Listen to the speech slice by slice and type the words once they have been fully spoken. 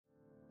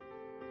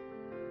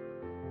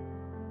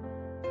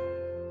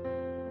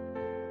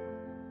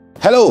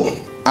Hello,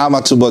 I'm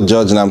Atubo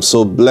George, and I'm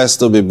so blessed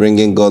to be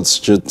bringing God's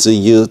truth to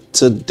you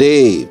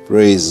today.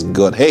 Praise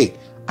God. Hey,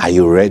 are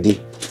you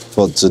ready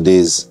for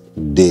today's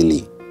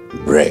daily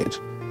bread?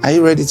 Are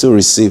you ready to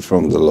receive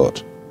from the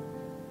Lord?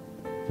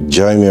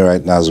 Join me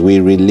right now as we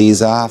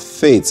release our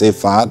faith. Say,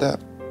 Father,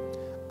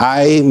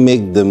 I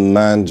make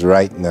demand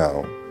right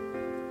now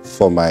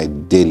for my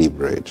daily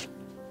bread.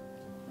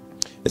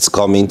 It's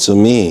coming to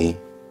me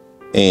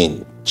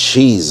in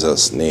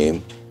Jesus'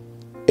 name.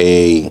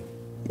 Amen.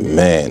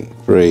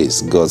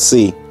 Praise God.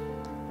 See,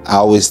 I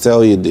always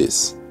tell you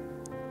this.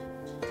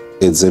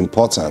 It's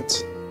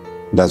important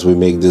that we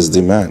make this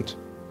demand.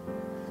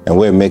 And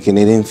we're making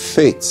it in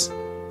faith.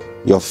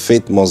 Your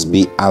faith must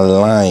be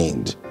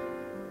aligned.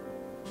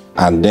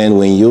 And then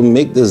when you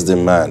make this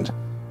demand,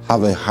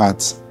 have a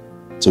heart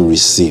to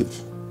receive.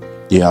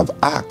 You have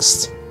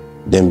asked,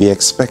 then be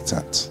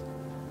expectant.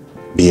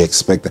 Be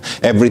expectant.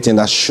 Everything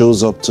that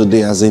shows up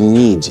today as a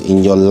need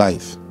in your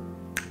life,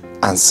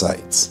 answer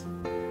it.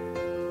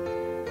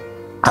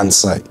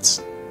 Answer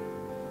it.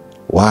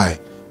 Why?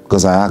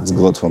 Because I asked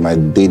God for my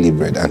daily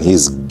bread and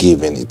He's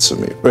giving it to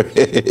me.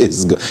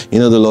 Praise God. You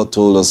know, the Lord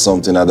told us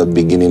something at the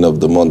beginning of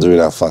the month during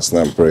our fasting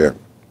and prayer.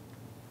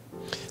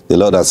 The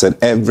Lord has said,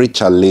 every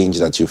challenge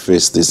that you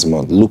face this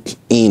month, look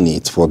in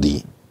it for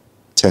the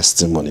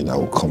testimony that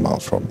will come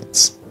out from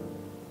it.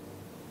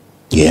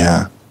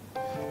 Yeah.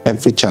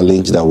 Every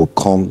challenge that will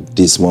come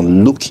this month,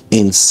 look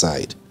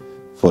inside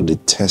for the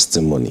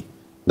testimony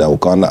that will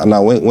come.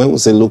 Now, when we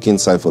say look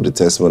inside for the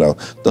testimony,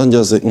 don't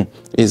just say,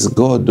 it's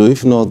God, though,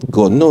 if not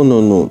God.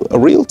 No. A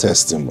real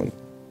testimony.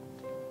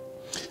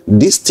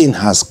 This thing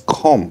has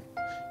come.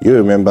 You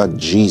remember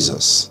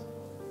Jesus,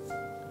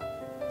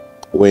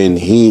 when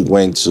He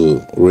went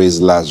to raise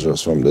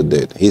Lazarus from the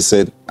dead, He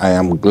said, I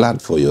am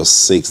glad for your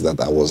sakes that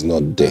I was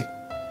not there,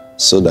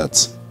 so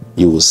that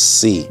you will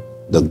see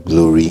the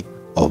glory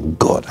of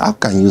God. How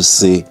can you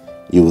say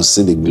you will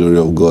see the glory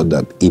of God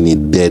that in a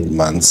dead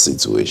man's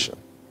situation?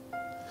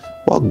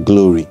 What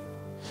glory?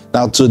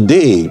 Now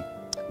today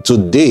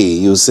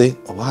you say,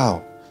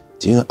 wow,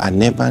 I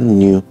never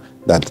knew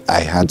that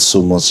I had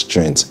so much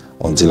strength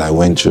until I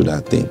went through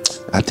that thing.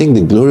 I think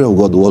the glory of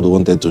God, what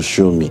wanted to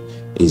show me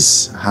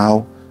is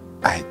how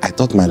I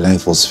thought my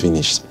life was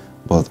finished.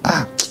 But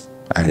I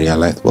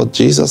realized, well,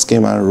 Jesus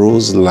came and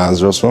rose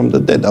Lazarus from the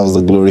dead. That was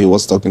the glory He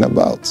was talking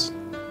about.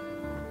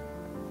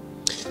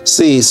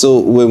 See, so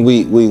when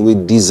we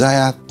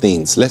desire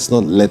things, let's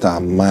not let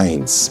our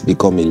minds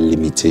become a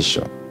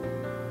limitation.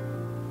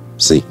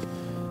 See,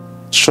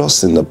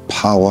 trust in the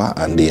power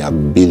and the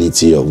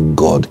ability of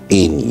God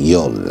in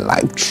your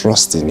life.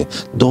 Trust in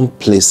it. Don't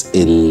place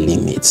a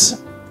limit.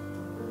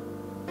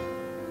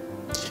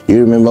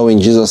 You remember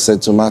when Jesus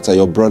said to Martha,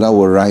 your brother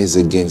will rise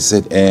again. He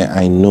said,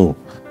 I know,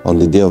 on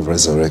the day of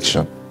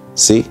resurrection.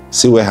 See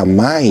where her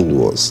mind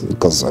was.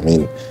 Because,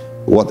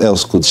 what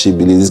else could she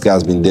believe? This guy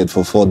has been dead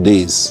for 4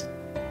 days.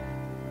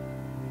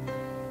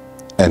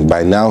 And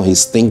by now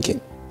he's thinking.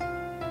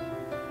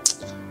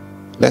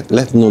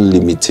 Let no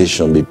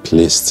limitation be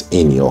placed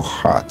in your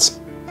heart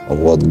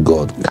on what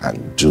God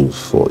can do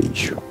for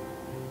you.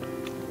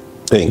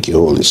 Thank you,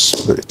 Holy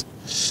Spirit.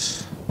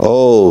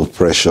 Oh,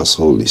 precious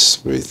Holy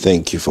Spirit,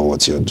 thank you for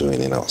what you're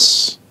doing in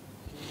us.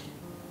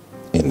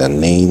 In the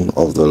name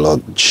of the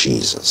Lord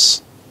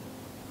Jesus.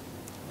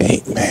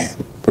 Amen.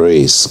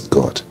 Praise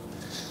God.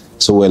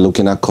 So we're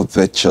looking at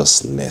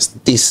covetousness,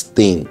 this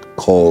thing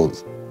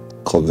called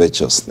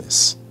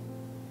covetousness.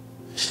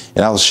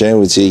 And I was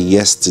sharing with you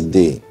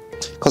yesterday,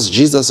 because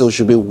Jesus said we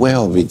should be aware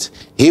of it.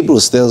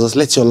 Hebrews tells us,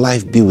 let your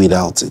life be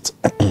without it.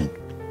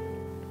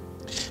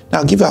 Now,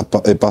 I'll give you a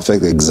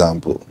perfect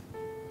example.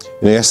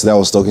 Yesterday I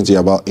was talking to you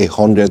about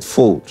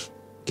 100-fold.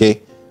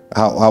 Okay?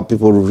 How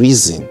people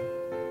reason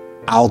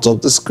out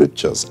of the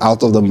scriptures,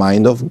 out of the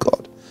mind of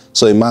God.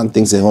 So a man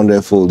thinks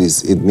 100-fold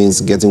it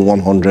means getting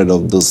 100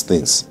 of those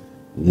things.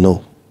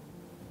 No.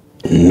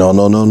 No.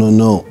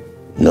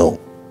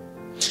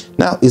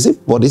 Now, is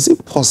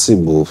it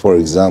possible, for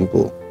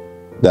example,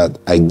 that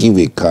I give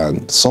a car,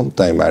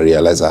 sometime I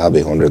realize I have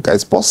 100 cars?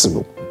 It's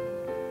possible.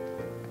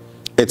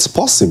 It's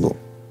possible.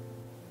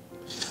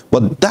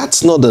 But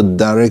that's not the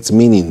direct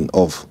meaning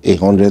of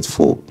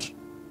 100-fold.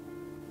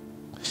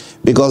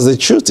 Because the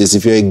truth is,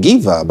 if you're a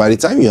giver, by the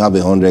time you have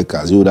 100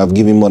 cars, you would have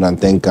given more than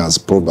 10 cars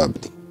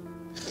probably.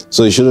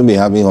 So you shouldn't be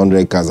having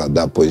 100 cars at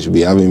that point. You should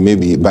be having,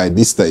 maybe by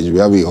this stage, you should be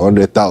having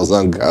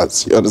 100,000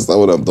 cars. You understand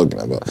what I'm talking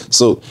about?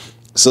 So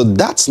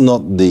that's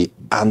not the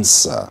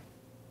answer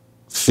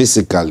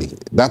physically.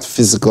 That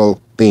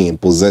physical thing,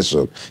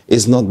 possession,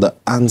 is not the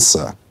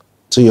answer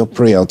to your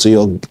prayer, to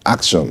your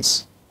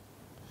actions.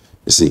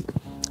 You see,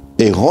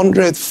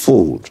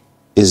 100-fold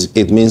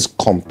it means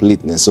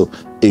completeness. So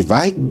if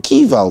I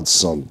give out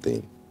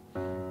something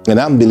and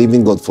I'm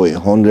believing God for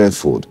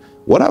 100-fold,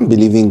 what I'm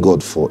believing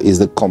God for is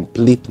the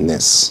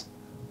completeness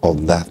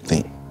of that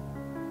thing.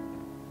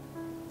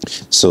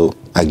 So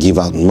I give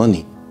out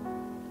money.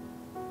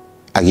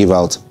 I give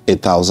out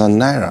 1,000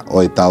 naira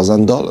or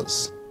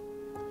 $1,000.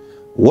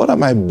 What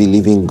am I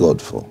believing God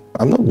for?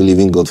 I'm not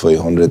believing God for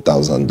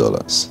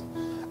 $100,000.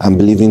 I'm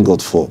believing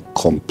God for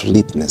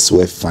completeness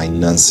where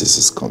finances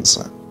is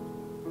concerned.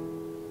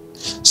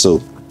 So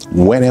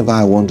whenever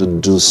I want to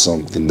do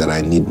something that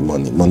I need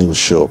money, money will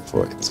show up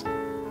for it.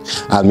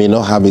 I may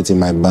not have it in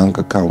my bank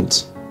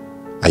account.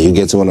 Are you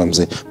getting what I'm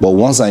saying? But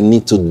once I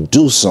need to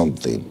do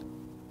something,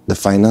 the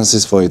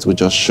finances for it will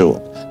just show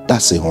up.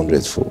 That's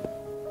 100-fold.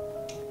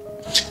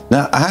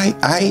 Now,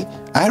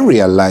 I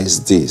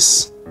realized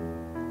this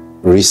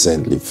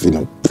recently,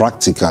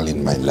 practically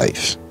in my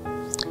life.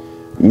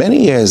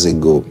 Many years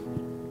ago,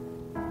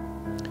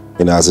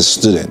 as a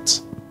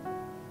student,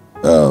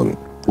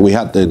 we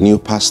had the new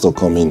pastor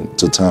coming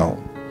to town.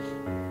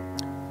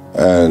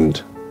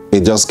 And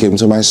it just came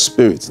to my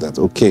spirit that,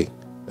 okay,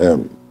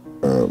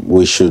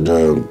 we should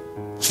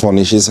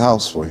furnish his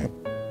house for him,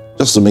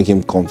 just to make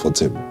him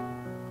comfortable.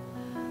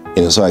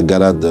 So I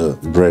gathered the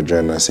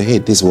brethren and I said, hey,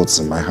 this is what's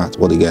in my heart.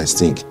 What do you guys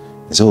think?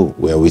 They said, oh,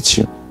 we're with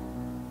you.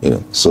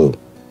 So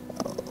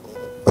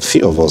a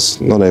few of us,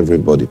 not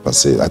everybody per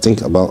se, I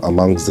think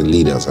amongst the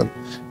leaders and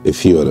a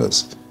few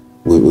others,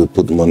 we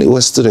put money. We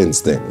were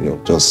students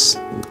then, just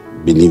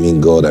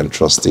believing God and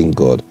trusting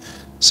God.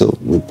 So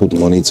we put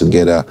money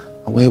together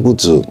and we're able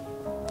to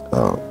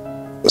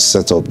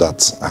set up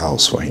that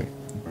house for him.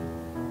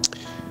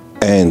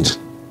 And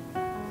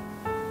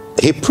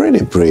he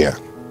prayed a prayer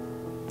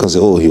because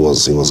he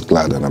was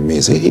glad and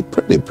amazed. He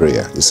prayed a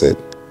prayer. He said,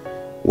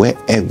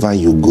 wherever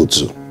you go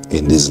to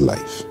in this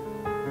life,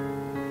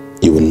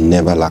 you will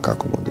never lack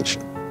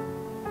accommodation.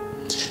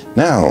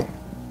 Now,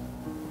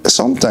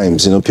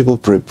 sometimes people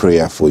pray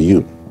prayer for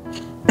you.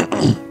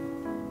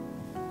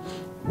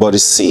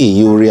 But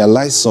you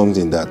realize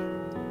something, that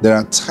there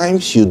are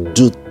times you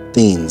do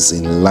things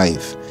in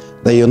life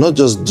that you're not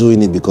just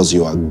doing it because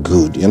you are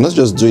good. You're not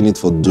just doing it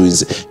for doing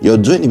it. You're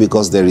doing it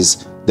because there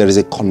is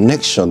a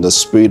connection the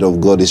Spirit of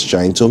God is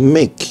trying to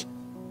make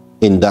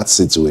in that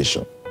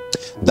situation.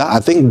 That, I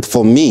think,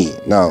 for me,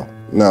 now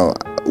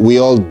we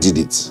all did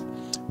it.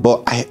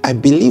 But I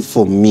believe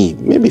for me,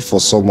 maybe for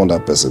some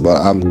other person,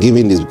 but I'm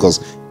giving this because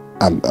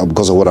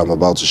of what I'm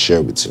about to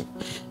share with you.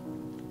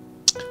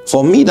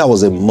 For me, that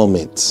was a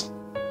moment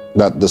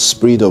that the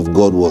Spirit of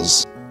God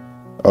was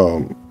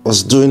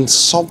doing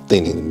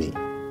something in me.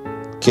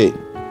 Okay,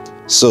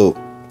 so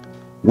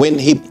when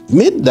he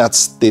made that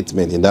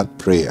statement in that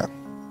prayer,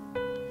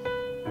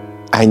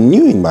 I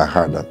knew in my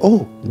heart that,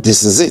 oh,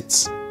 this is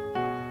it.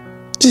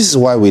 This is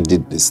why we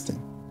did this thing.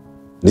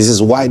 This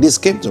is why this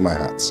came to my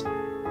heart.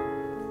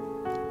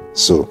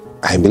 So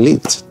I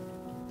believed.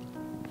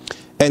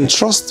 And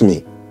trust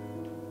me,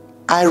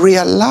 I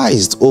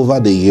realized over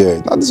the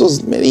years, now this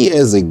was many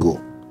years ago,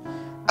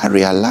 I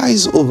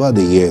realized over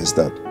the years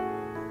that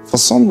for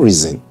some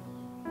reason,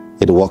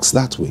 it works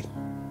that way.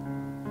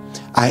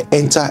 I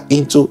enter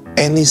into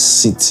any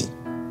city,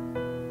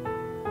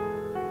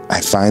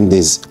 I find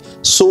this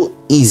so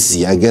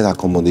easy, I get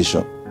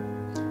accommodation.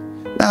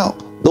 Now,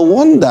 the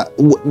one that,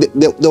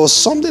 there was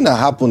something that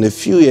happened a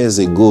few years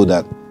ago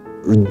that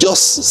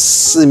just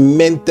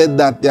cemented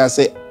that there.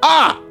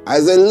 I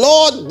said,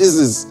 Lord, this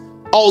is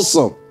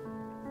awesome.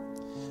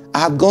 I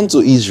had gone to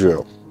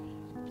Israel,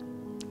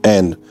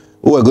 and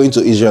we were going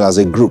to Israel as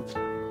a group,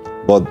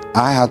 but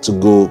I had to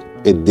go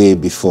a day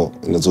before,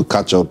 to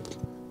catch up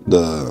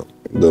the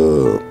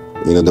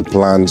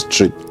planned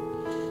trip.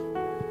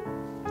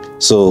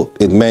 So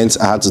it meant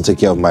I had to take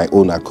care of my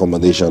own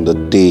accommodation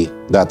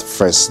that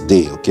first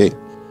day, okay?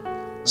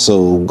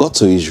 So we got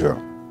to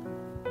Israel,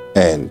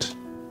 and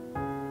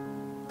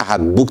I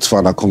had booked for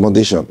an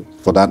accommodation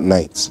for that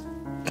night.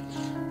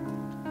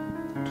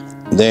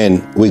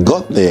 Then we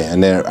got there,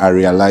 and then I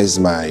realized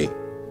my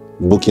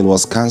booking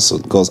was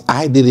cancelled because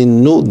I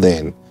didn't know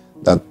then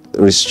that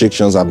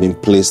restrictions have been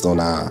placed on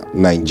our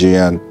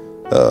Nigerian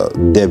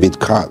debit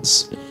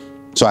cards.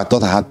 So I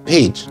thought I had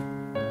paid,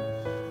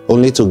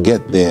 only to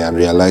get there and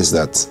realize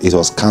that it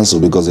was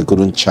cancelled because they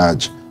couldn't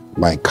charge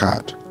my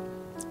card.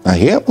 And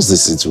here was the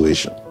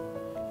situation.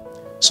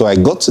 So I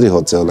got to the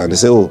hotel and they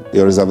said, oh,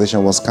 your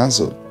reservation was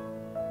cancelled.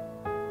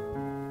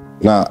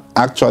 Now,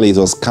 actually, it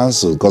was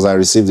cancelled because I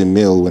received a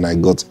mail when I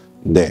got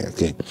there,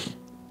 okay?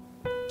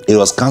 It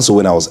was cancelled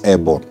when I was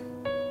airborne.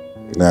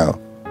 Now,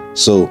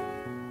 so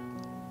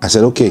I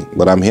said, okay,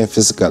 but I'm here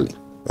physically.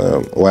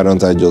 Why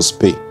don't I just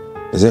pay?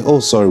 They said, oh,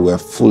 sorry, we're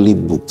fully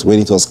booked. When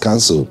it was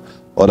cancelled,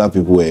 other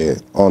people were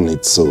on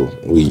it, so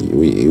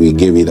we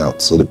gave it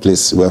out. So the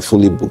place, we're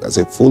fully booked. I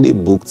said, fully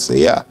booked? Say,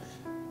 yeah.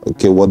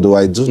 Okay, what do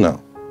I do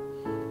now?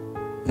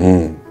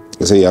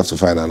 They say, you have to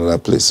find another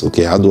place.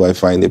 Okay, how do I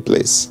find a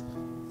place?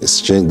 It's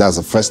strange. That's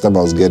the first time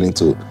I was getting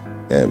to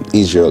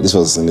Israel. This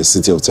was in the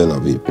city of Tel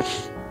Aviv.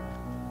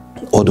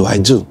 What do I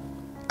do?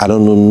 I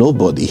don't know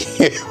nobody.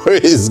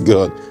 Praise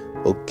God.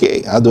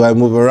 Okay, how do I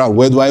move around?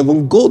 Where do I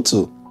even go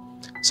to?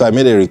 So I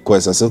made a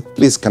request. I said,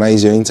 please, can I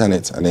use your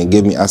internet? And then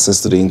gave me access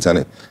to the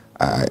internet.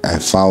 I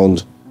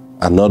found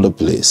another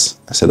place.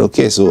 I said,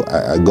 okay, so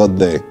I got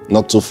there,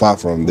 not too far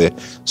from there.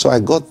 So I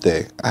got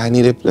there. I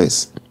need a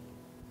place.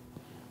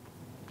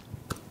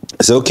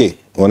 I said, okay,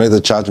 I wanted to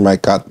charge my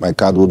card. My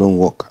card wouldn't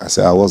work. I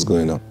said, what's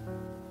going on?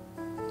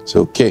 I said,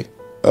 okay,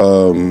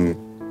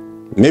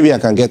 maybe I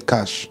can get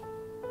cash.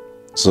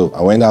 So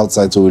I went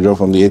outside to withdraw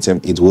from the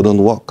ATM. It wouldn't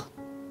work.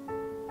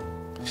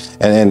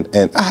 And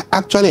I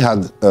actually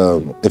had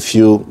a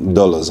few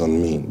dollars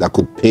on me that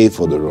could pay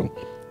for the room.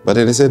 But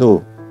then they said,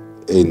 oh,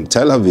 in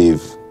Tel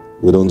Aviv,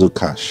 we don't do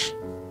cash.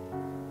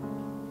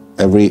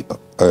 Every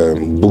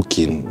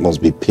booking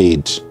must be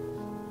paid.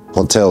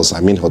 Hotels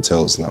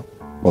now,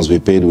 must be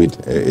paid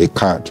with a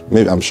card.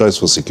 Maybe, I'm sure it's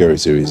for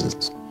security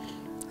reasons.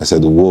 I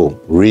said, whoa,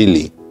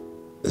 really?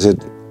 They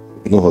said,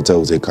 no hotel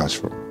will take cash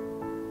from.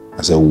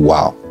 I said,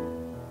 wow,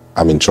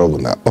 I'm in trouble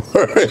now.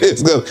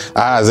 It's good.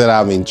 I said,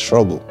 I'm in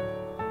trouble.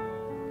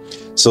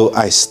 So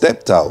I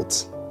stepped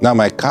out. Now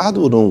my card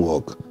wouldn't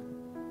work.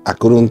 I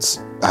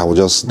was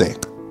just there.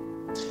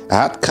 I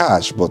had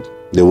cash, but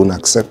they wouldn't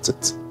accept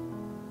it.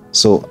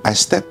 So I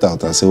stepped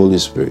out and said, Holy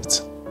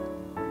Spirit,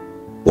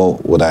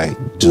 what would I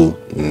do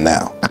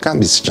now? I can't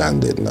be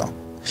stranded now.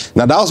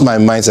 Now that was my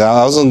mindset.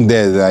 I wasn't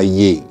there that,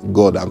 yeah,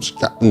 God,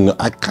 no,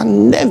 it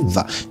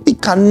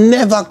can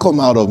never come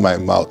out of my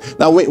mouth.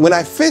 Now when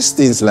I face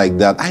things like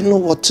that, I know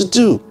what to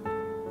do.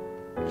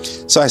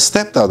 So I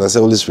stepped out and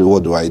said, Holy Spirit,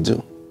 what do I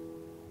do?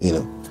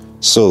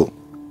 So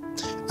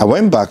I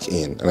went back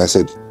in and I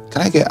said,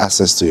 can I get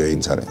access to your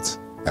internet?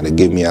 And they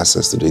gave me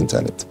access to the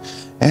internet.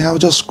 And I was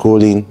just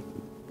scrolling,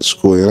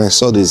 and I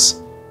saw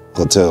this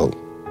hotel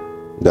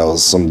that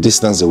was some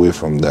distance away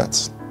from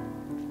that.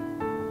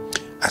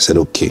 I said,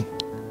 okay.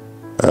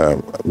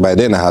 By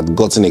then I had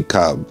gotten a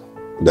cab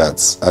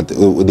that's at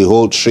the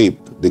whole trip,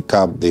 the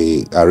cab,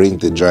 they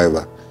arranged the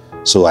driver.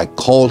 So I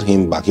called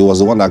him back. He was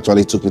the one that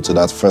actually took me to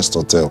that first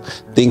hotel.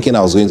 Thinking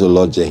I was going to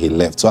lodge there, he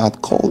left. So I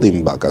had called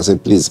him back. I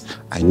said, please,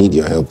 I need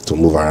your help to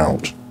move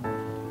around.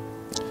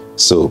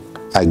 So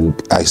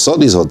I saw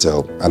this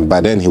hotel, and by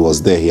then he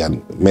was there. He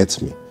had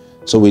met me.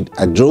 So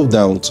I drove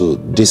down to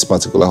this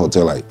particular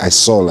hotel. I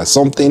saw like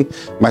something,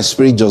 my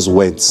spirit just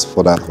went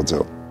for that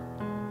hotel.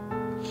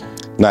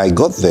 Now I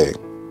got there,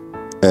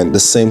 and the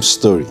same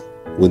story.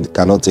 We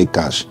cannot take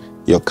cash.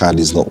 Your card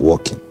is not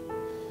working.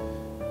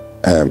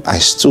 I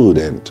stood,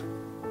 and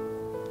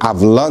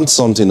I've learned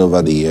something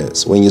over the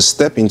years. When you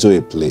step into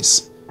a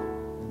place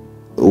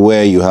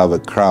where you have a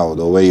crowd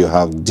or where you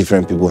have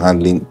different people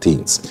handling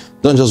things,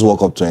 don't just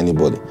walk up to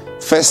anybody.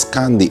 First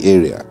scan the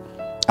area.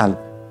 And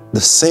the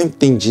same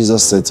thing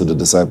Jesus said to the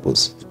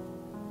disciples.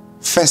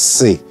 First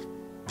say,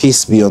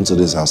 peace be unto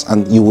this house.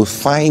 And you will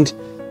find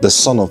the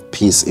Son of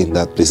Peace in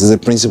that place. It's a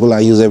principle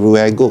I use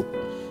everywhere I go.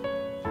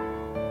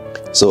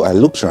 So I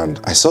looked around.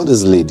 I saw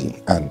this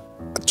lady, and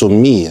to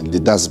me, and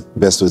that's the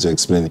best way to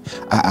explain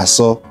it, I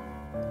saw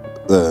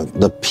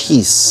the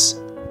peace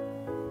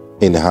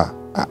in her.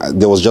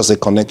 There was just a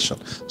connection.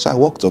 So I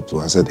walked up to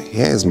her. I said,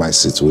 here's my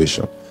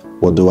situation.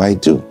 What do I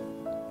do?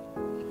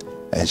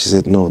 And she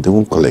said, no, they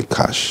won't collect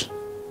cash.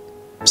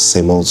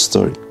 Same old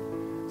story.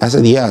 I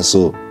said, yeah,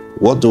 so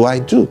what do I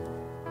do?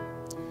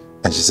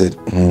 And she said,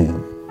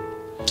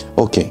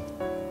 okay,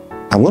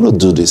 I'm going to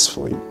do this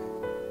for you.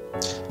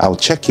 I'll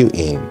check you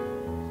in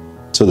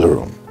to the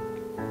room.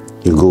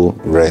 You go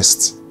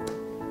rest,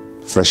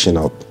 freshen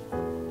up,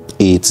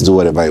 eat, do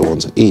whatever you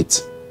want to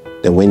eat.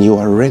 Then when you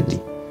are ready,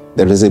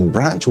 there is a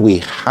branch we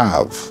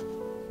have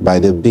by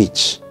the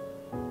beach.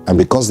 And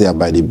because they are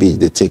by the beach,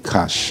 they take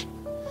cash.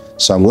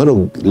 So I'm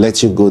going to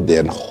let you go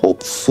there, and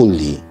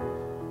hopefully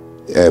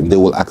they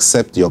will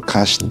accept your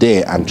cash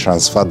there and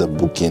transfer the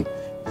booking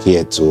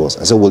here to us.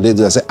 I said, will they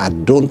do? I said, I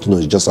don't know.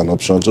 It's just an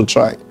option to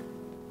try.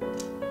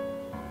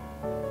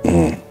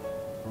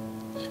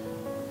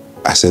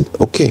 I said,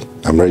 okay,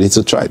 I'm ready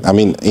to try it. I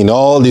mean, in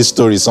all these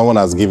stories, someone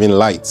has given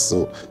light.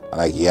 So I'm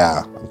like,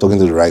 yeah, I'm talking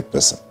to the right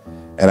person.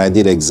 And I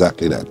did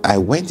exactly that. I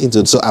went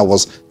into, so I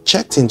was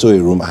checked into a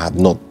room I had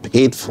not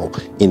paid for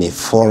in a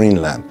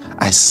foreign land.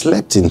 I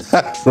slept in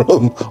that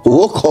room,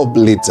 woke up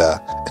later.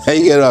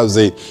 You get what I'm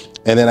saying?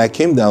 And then I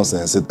came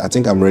downstairs and said, I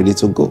think I'm ready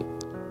to go.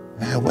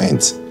 And I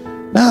went.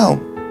 Now,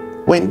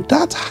 when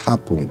that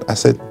happened, I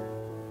said,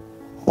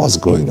 what's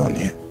going on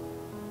here?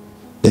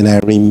 Then I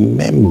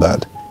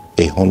remembered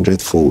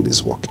 100-fold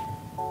is working.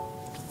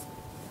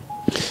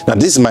 Now,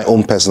 this is my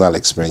own personal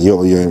experience.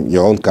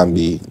 Your own can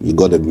be, you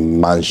got a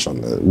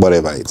mansion,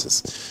 whatever it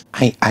is.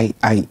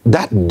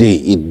 That day,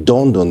 it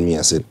dawned on me.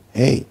 I said,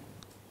 hey,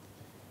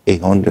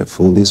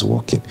 100-fold is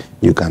working.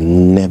 You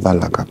can never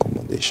lack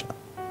accommodation.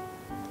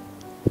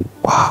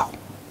 Wow.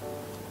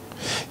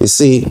 You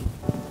see,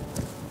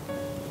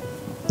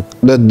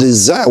 the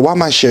desire, why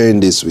am I sharing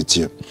this with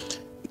you?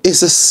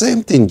 It's the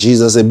same thing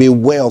Jesus said,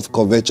 beware of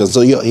covetousness.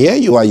 So here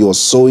you are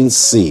sowing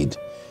seed.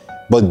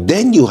 But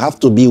then you have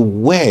to be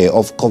aware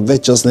of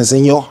covetousness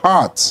in your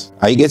heart.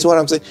 Are you getting what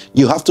I'm saying?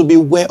 You have to be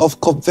aware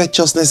of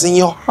covetousness in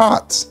your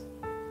heart.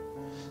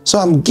 So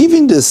I'm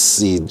giving this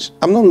seed.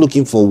 I'm not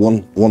looking for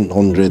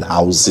 100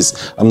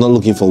 houses. I'm not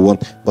looking for one.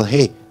 But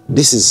hey,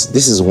 this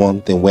is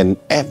one thing.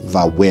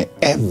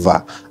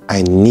 Wherever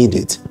I need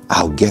it,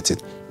 I'll get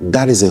it.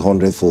 That is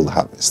 100-fold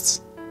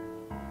harvest.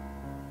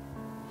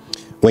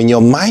 When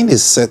your mind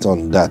is set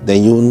on that,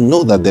 then you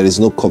know that there is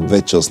no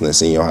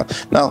covetousness in your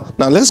heart. Now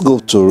let's go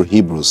to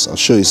Hebrews. I'll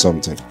show you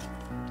something.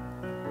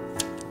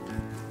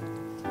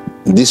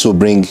 This will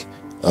bring,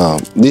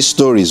 these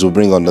stories will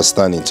bring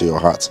understanding to your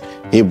heart.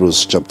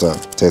 Hebrews chapter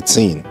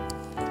 13.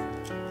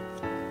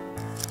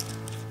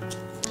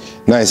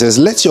 Now it says,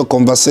 let your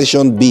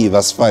conversation be,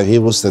 verse 5,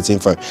 Hebrews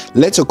 13:5.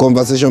 Let your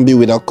conversation be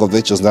without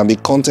covetousness, and be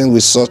content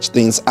with such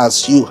things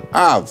as you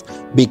have.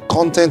 Be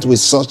content with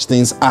such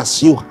things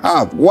as you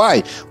have.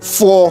 Why?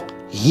 For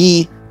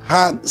he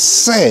had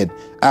said,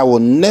 I will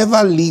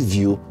never leave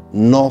you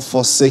nor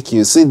forsake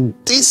you. See,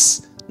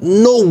 this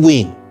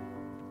knowing,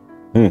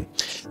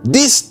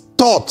 this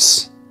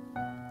thought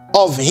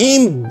of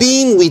him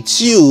being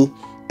with you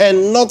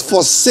and not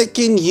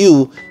forsaking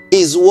you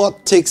is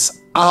what takes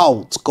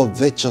out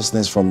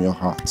covetousness from your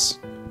heart.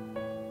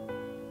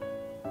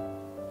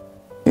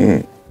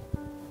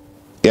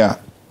 Yeah.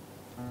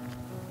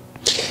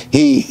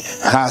 He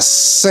has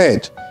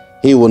said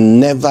he will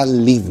never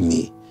leave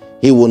me.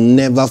 He will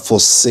never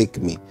forsake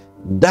me.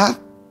 That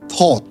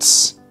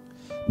thought,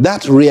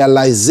 that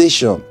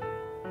realization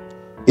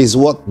is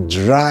what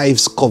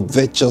drives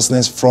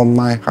covetousness from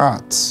my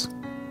heart.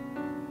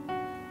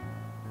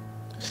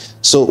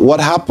 So what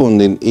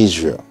happened in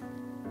Israel?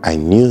 I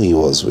knew he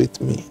was with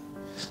me.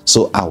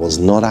 So I was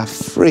not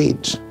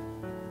afraid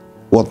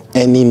what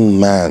any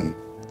man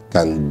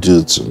can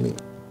do to me.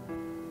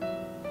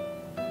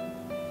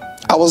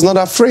 I was not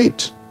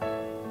afraid.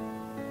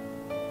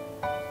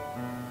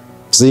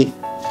 See?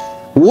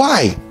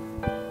 Why?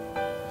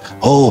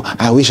 Oh,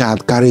 I wish I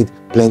had carried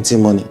plenty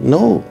of money.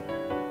 No.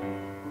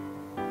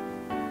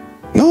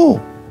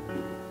 No.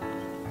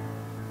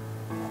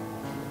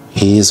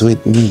 He is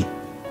with me.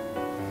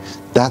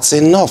 That's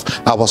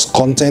enough. I was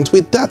content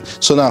with that.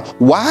 So now,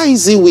 why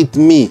is he with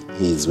me?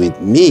 He is with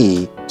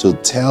me to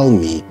tell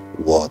me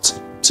what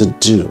to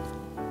do.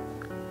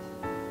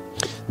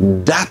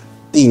 That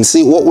thing,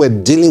 see, what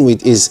we're dealing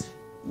with is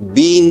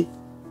being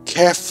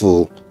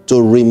careful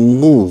to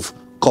remove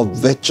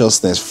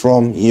covetousness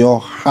from your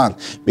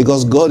heart,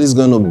 because God is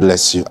going to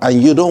bless you,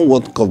 and you don't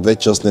want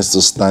covetousness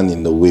to stand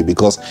in the way,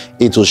 because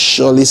it will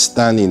surely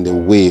stand in the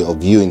way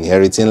of you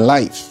inheriting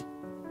life.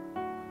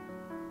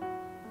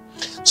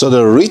 So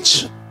the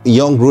rich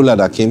young ruler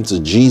that came to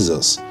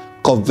Jesus,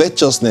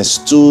 covetousness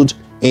stood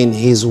in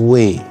his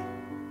way,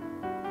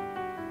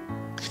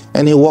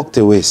 and he walked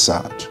away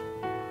sad.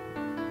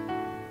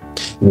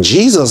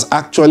 Jesus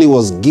actually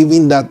was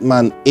giving that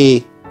man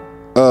he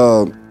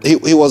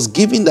was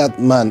giving that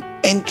man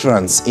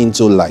entrance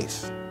into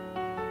life.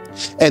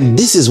 And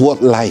this is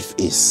what life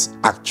is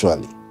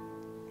actually.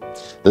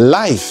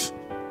 Life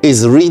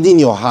is ridding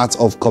your heart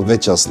of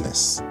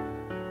covetousness.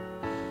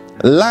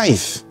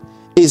 Life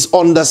is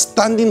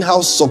understanding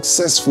how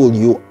successful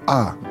you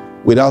are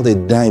without a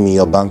dime in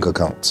your bank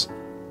account.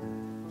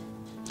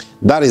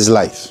 That is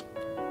life.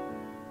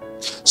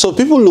 So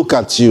people look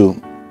at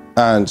you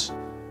and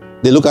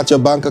they look at your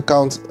bank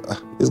account.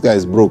 This guy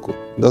is broke.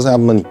 He doesn't have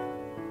money.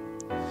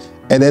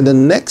 And then the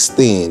next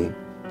thing,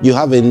 you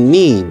have a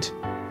need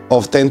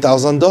of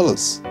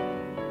 $10,000.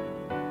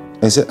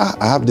 And you say,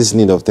 I have this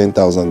need of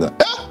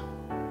 $10,000.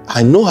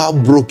 I know how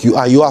broke you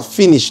are. You are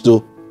finished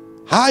though.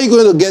 How are you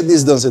going to get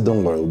this done? Say,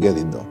 don't worry, we'll get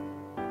it done.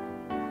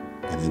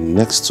 And in the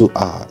next 2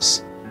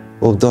 hours,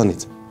 we've done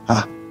it.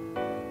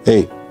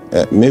 Hey,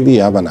 maybe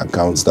you have an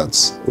account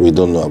that we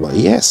don't know about.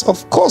 Yes,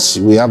 of course,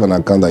 we have an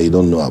account that you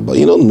don't know about.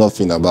 You know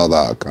nothing about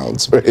our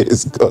accounts.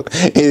 Praise God.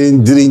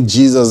 And didn't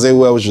Jesus say,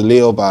 well, we should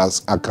lay up our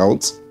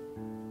accounts?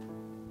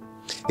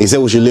 He said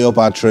we should lay up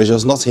our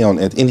treasures, not here on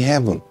earth, in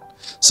heaven.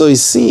 So you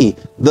see,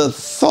 the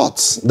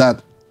thoughts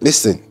that,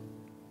 listen,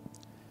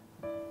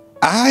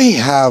 I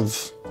have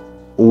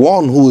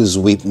one who is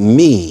with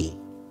me,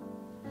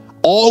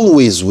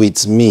 always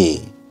with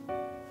me.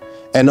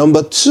 And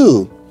number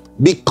two,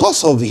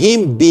 because of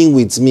him being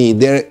with me,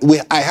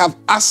 I have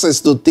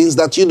access to things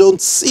that you don't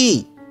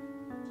see.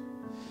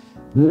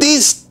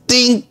 This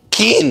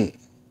thinking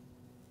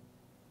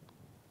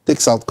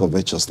takes out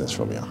covetousness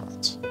from your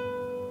heart.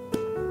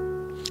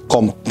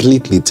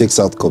 Completely takes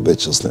out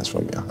covetousness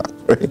from your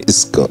heart.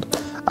 Praise God.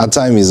 Our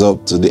time is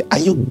up today. Are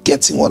you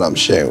getting what I'm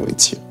sharing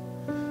with you?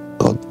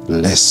 God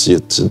bless you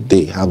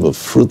today. Have a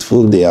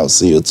fruitful day. I'll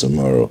see you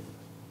tomorrow.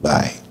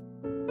 Bye.